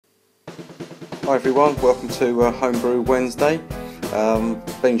Hi everyone, welcome to Homebrew Wednesday.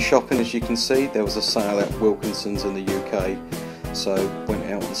 Been shopping, as you can see. There was a sale at Wilkinson's in the UK, so went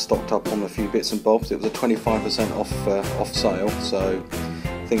out and stocked up on a few bits and bobs. It was a 25% off sale, so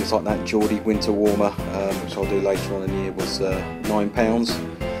things like that Geordie winter warmer, which I'll do later on in the year, was £9.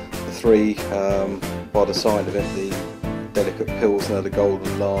 The three by the side of it, the delicate Pilsner, the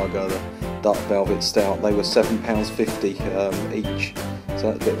Golden Lager, the Dark Velvet Stout, they were £7.50 each.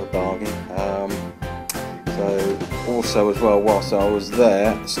 So that's a bit of a bargain. So also as well, whilst I was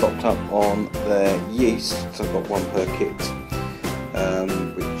there, stocked up on their yeast. So I've got one per kit,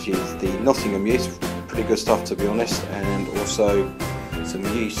 which is the Nottingham yeast. Pretty good stuff, to be honest, and also some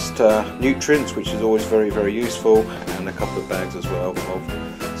yeast nutrients, which is always very, very useful, and a couple of bags as well of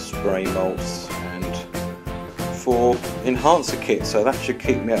spray malts and 4 enhancer kits. So that should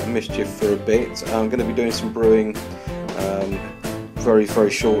keep me out of mischief for a bit. I'm going to be doing some brewing very, very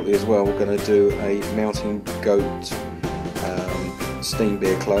shortly as well. We're going to do a Mountain Goat steam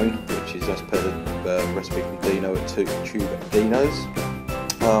beer clone, which is as per the recipe from Dino at Tube Dino's.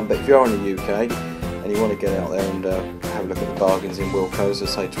 But if you are in the UK and you want to get out there and have a look at the bargains in Wilco's, I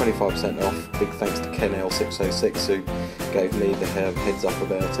say 25% off. Big thanks to Ken L606 who gave me the heads up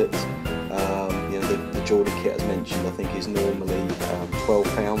about it. You know, the Geordie kit, as mentioned, I think is normally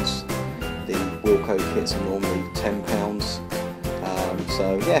 £12. The Wilco kits are normally £10. So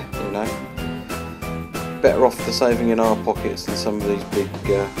yeah, you know, better off for saving in our pockets than some of these big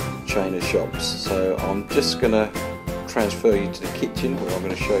chain of shops. So I'm just going to transfer you to the kitchen, where I'm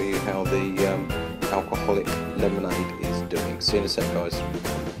going to show you how the alcoholic lemonade is doing. See you in a sec, guys.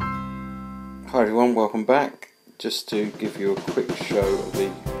 Hi everyone, welcome back. Just to give you a quick show of the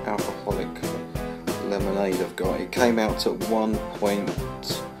alcoholic lemonade I've got. It came out at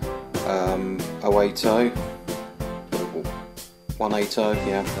 1.080. 180,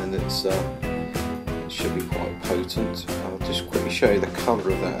 yeah, and it should be quite potent. I'll just quickly show you the colour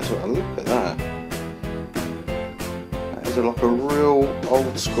of that as well. Look at that. That is like a real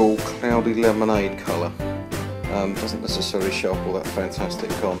old school cloudy lemonade colour. Doesn't necessarily show up all that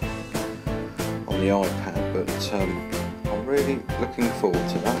fantastic on the iPad, but I'm really looking forward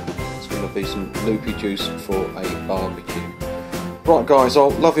to that. It's going to be some loopy juice for a barbecue. Right guys,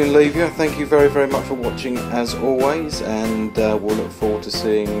 I'll love you and leave you. Thank you very, very much for watching as always, and we'll look forward to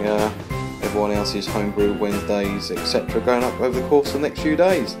seeing everyone else's Homebrew Wednesdays, etc. going up over the course of the next few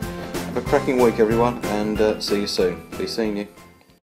days. Have a cracking week everyone, and see you soon. Be seeing you.